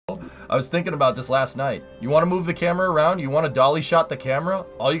I was thinking about this last night. You want to move the camera around? You want to dolly shot the camera?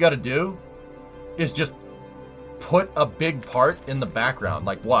 All you got to do is just put a big part in the background.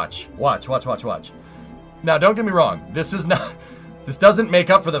 Like, watch. Now, don't get me wrong. This doesn't make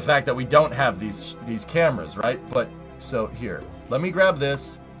up for the fact that we don't have these cameras, right? But, so here. Let me grab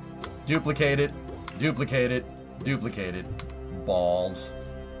this. Duplicate it. Balls.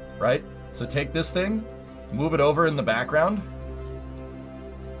 Right? So take this thing. Move it over in the background.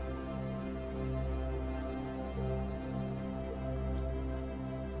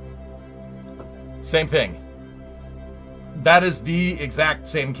 Same thing. That is the exact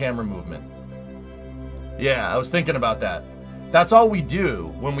same camera movement. Yeah, I was thinking about that. That's all we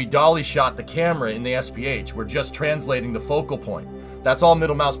do when we dolly shot the camera in the SPH. We're just translating the focal point. That's all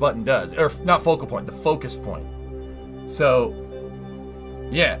middle mouse button does. Or not focal point, the focus point. So,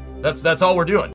 yeah, that's all we're doing.